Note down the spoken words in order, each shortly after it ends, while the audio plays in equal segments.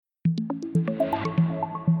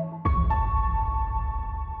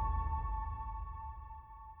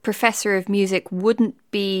professor of music wouldn't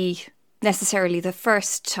be necessarily the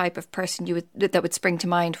first type of person that would spring to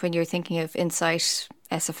mind when you're thinking of Insight,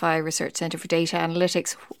 SFI, Research Centre for Data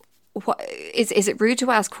Analytics. Is it rude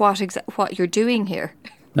to ask what you're doing here?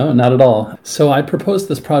 No, not at all. So I proposed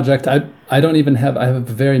this project. I have a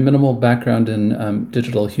very minimal background in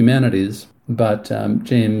digital humanities, but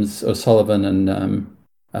James O'Sullivan and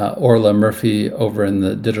Orla Murphy over in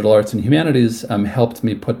the Digital Arts and Humanities helped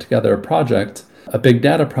me put together a project, a big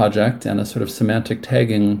data project and a sort of semantic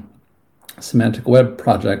web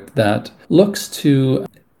project that looks to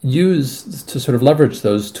sort of leverage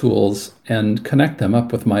those tools and connect them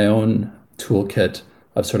up with my own toolkit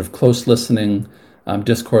of sort of close listening,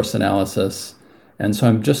 discourse analysis. And so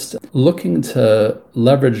I'm just looking to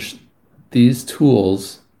leverage these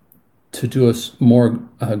tools to do a more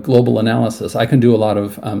global analysis. I can do a lot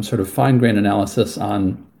of sort of fine-grained analysis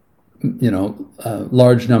on, a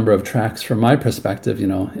large number of tracks from my perspective,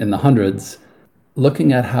 in the hundreds,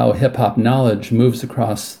 looking at how hip-hop knowledge moves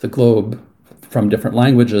across the globe from different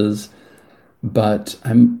languages. But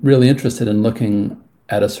I'm really interested in looking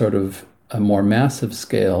at a sort of a more massive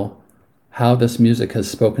scale, how this music has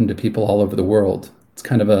spoken to people all over the world. It's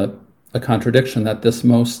kind of a contradiction that this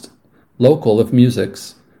most local of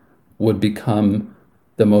musics would become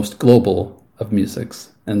the most global of musics.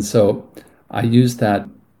 And so I use that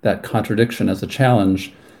contradiction as a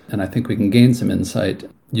challenge, and I think we can gain some insight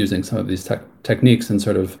using some of these techniques and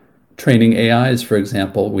sort of training AIs, for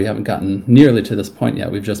example. We haven't gotten nearly to this point yet.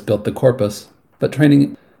 We've just built the corpus. But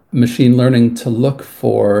training machine learning to look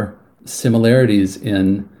for similarities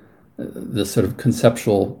in the sort of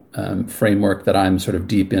conceptual framework that I'm sort of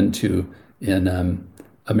deep into in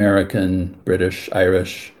American, British,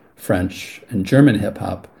 Irish, French, and German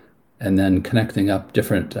hip-hop, and then connecting up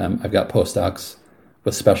different, I've got postdocs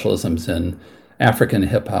with specialisms in African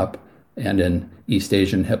hip-hop and in East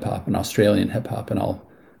Asian hip-hop and Australian hip-hop, and I'll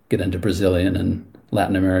get into Brazilian and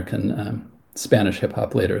Latin American, Spanish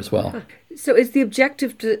hip-hop later as well. So is the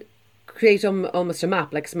objective to create almost a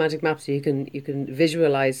map, like a semantic map, so you can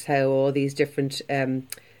visualize how all these different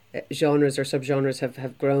genres or subgenres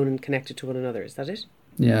have grown and connected to one another? Is that it?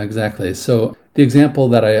 Yeah, exactly. So the example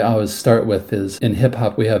that I always start with is in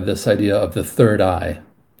hip-hop, we have this idea of the third eye.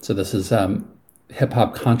 So this is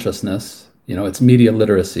hip-hop consciousness. It's media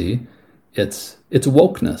literacy. It's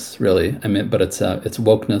wokeness, really. But it's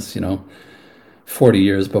wokeness, 40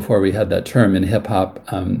 years before we had that term in hip-hop.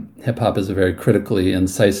 Hip-hop is a very critically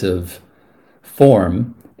incisive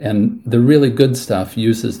form, and the really good stuff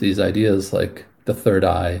uses these ideas like the third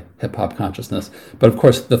eye, hip-hop consciousness. But of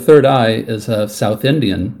course, the third eye is a South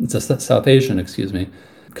Asian,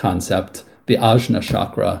 concept, the Ajna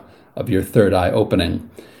chakra of your third eye opening.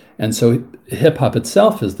 And so hip-hop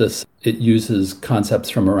itself is this, it uses concepts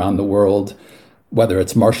from around the world, whether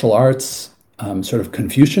it's martial arts, sort of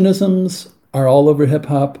Confucianisms are all over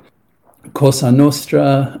hip-hop, Cosa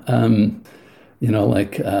Nostra,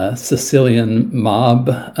 Sicilian mob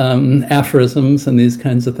aphorisms and these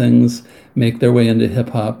kinds of things make their way into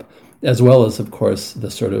hip-hop, as well as, of course, the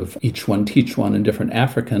sort of each one teach one and different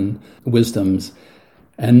African wisdoms.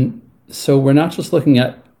 And so we're not just looking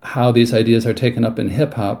at how these ideas are taken up in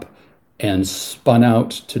hip-hop and spun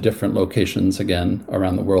out to different locations again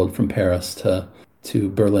around the world, from Paris to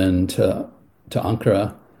Berlin to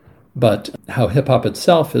Ankara, but how hip-hop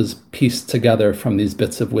itself is pieced together from these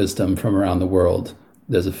bits of wisdom from around the world.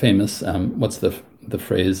 There's a famous, what's the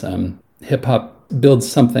phrase? Hip-hop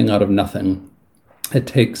builds something out of nothing. It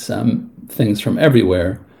takes things from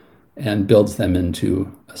everywhere and builds them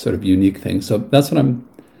into a sort of unique thing. So that's what I'm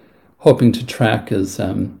hoping to track is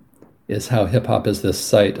how hip-hop is this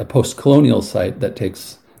site, a post-colonial site that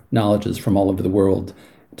takes knowledges from all over the world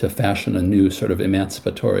to fashion a new sort of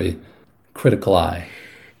emancipatory critical eye.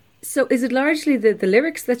 So is it largely the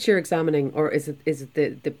lyrics that you're examining, or is it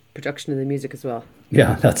the production of the music as well?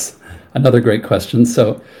 Yeah, that's another great question.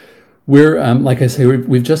 So we're, like I say,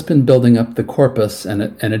 we've just been building up the corpus, and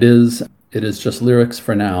it is just lyrics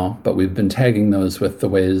for now, but we've been tagging those with the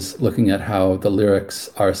ways, looking at how the lyrics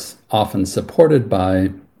are often supported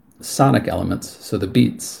by sonic elements, so the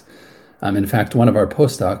beats. In fact, one of our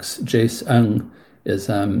postdocs, Jace Ng,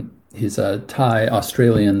 he's a Thai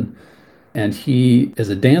Australian, and he is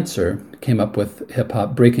a dancer, came up with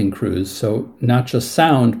hip-hop breaking crews, so not just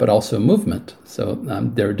sound, but also movement. So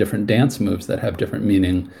there are different dance moves that have different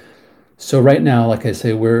meaning. So right now, like I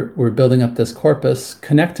say, we're building up this corpus,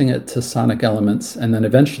 connecting it to sonic elements, and then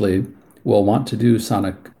eventually we'll want to do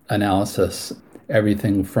sonic analysis,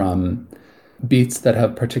 everything from beats that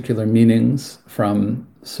have particular meanings, from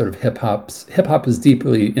sort of hip-hop is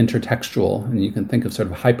deeply intertextual, and you can think of sort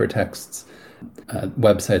of hypertexts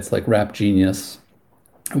Websites like Rap Genius,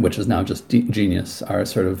 which is now just Genius, are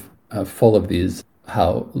sort of full of these,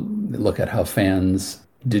 look at how fans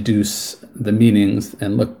deduce the meanings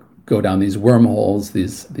and go down these wormholes,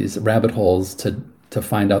 these rabbit holes to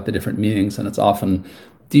find out the different meanings. And it's often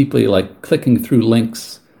deeply like clicking through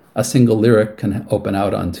links. A single lyric can open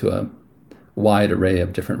out onto a wide array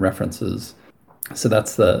of different references. So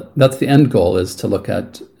that's the end goal, is to look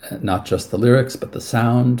at not just the lyrics, but the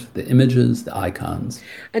sound, the images, the icons.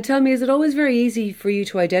 And tell me, is it always very easy for you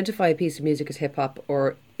to identify a piece of music as hip hop,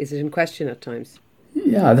 or is it in question at times?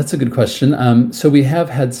 Yeah, that's a good question. So we have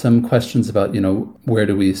had some questions about, where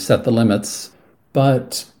do we set the limits?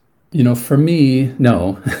 But, for me,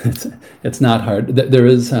 no, it's not hard.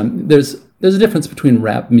 There's a difference between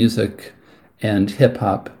rap music and hip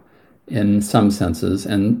hop in some senses,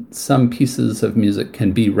 and some pieces of music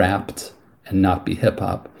can be rapped and not be hip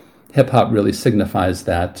hop. Hip hop really signifies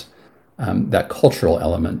that cultural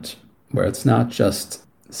element, where it's not just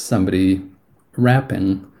somebody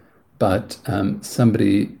rapping, but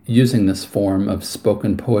somebody using this form of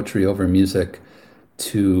spoken poetry over music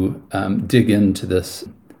to dig into this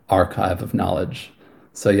archive of knowledge.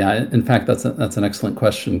 So yeah, in fact, that's an excellent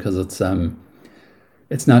question, because it's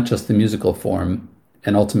not just the musical form,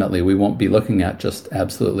 and ultimately we won't be looking at just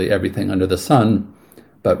absolutely everything under the sun,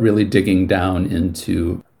 but really digging down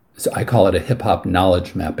into, so I call it a hip hop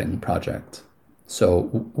knowledge mapping project. So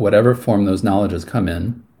whatever form those knowledges come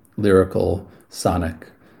in, lyrical, sonic,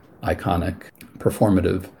 iconic,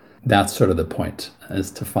 performative, that's sort of the point, is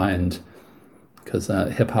to find, because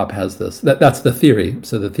hip-hop has this, that's the theory.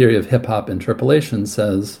 So the theory of hip-hop interpolation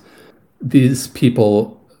says these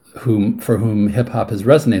people for whom hip-hop has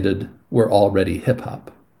resonated were already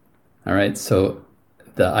hip-hop. All right, so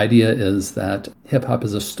the idea is that hip-hop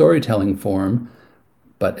is a storytelling form,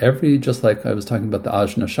 but just like I was talking about the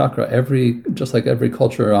Ajna Chakra, just like every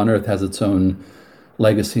culture on earth has its own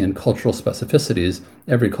legacy and cultural specificities,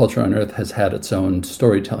 every culture on earth has had its own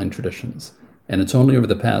storytelling traditions. And it's only over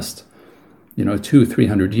the past,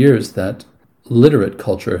 200-300 years that literate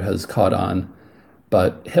culture has caught on.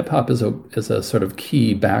 But hip-hop is a sort of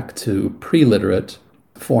key back to pre-literate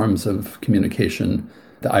forms of communication.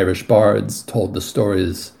 The Irish bards told the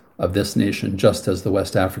stories of this nation just as the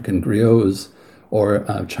West African griots or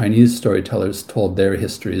Chinese storytellers told their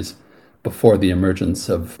histories before the emergence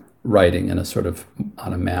of writing in a sort of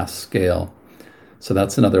on a mass scale. So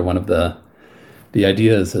that's another one of the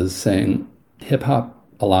ideas, is saying hip-hop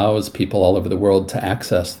allows people all over the world to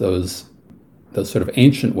access those sort of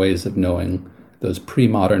ancient ways of knowing, those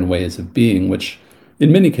pre-modern ways of being, which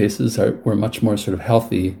in many cases were much more sort of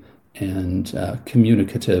healthy and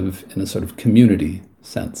communicative in a sort of community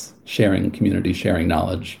sense, sharing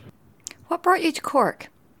knowledge. What brought you to Cork?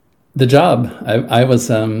 The job. I was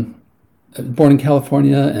born in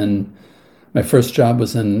California, and my first job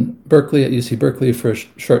was in Berkeley, at UC Berkeley, for a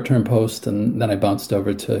short-term post, and then I bounced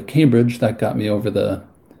over to Cambridge. That got me over the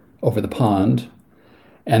pond.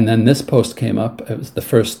 And then this post came up. It was the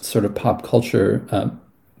first sort of pop culture,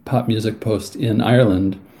 pop music post in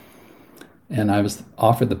Ireland. And I was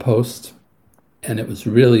offered the post, and it was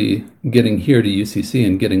really getting here to UCC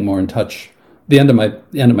and getting more in touch. The end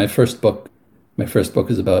of my first book. My first book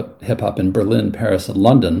is about hip-hop in Berlin, Paris, and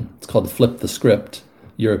London. It's called Flip the Script,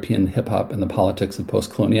 European Hip-Hop and the Politics of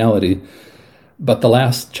Post-Coloniality. But the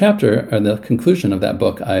last chapter, or the conclusion of that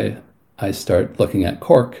book, I start looking at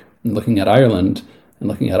Cork and looking at Ireland and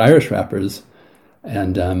looking at Irish rappers.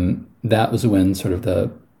 And that was when sort of the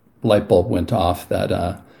light bulb went off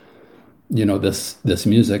that, this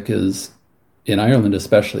music is, in Ireland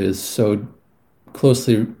especially, is so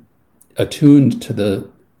closely attuned to the,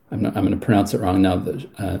 I'm going to pronounce it wrong now, the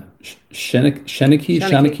Shanachis,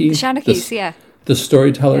 yeah. The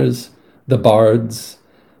storytellers, the bards,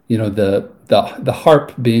 the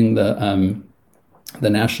harp being the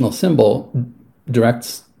national symbol,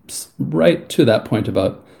 directs right to that point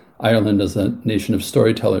about Ireland as a nation of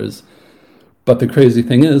storytellers. But the crazy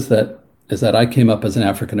thing is that I came up as an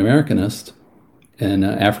African Americanist, and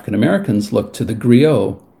African Americans look to the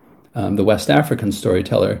griot, the West African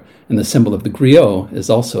storyteller, and the symbol of the griot is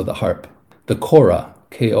also the harp, the kora,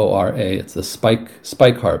 Kora. It's the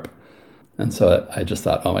spike harp. And so I just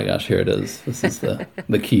thought, oh my gosh, here it is. This is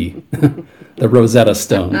the key, the Rosetta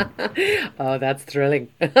Stone. Oh, that's thrilling.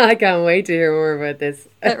 I can't wait to hear more about this.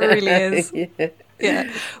 It really is.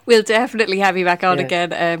 Yeah. We'll definitely have you back on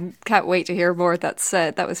again. Can't wait to hear more.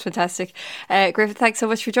 That was fantastic. Griffith, thanks so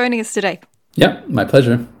much for joining us today. Yeah, my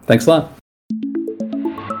pleasure. Thanks a lot.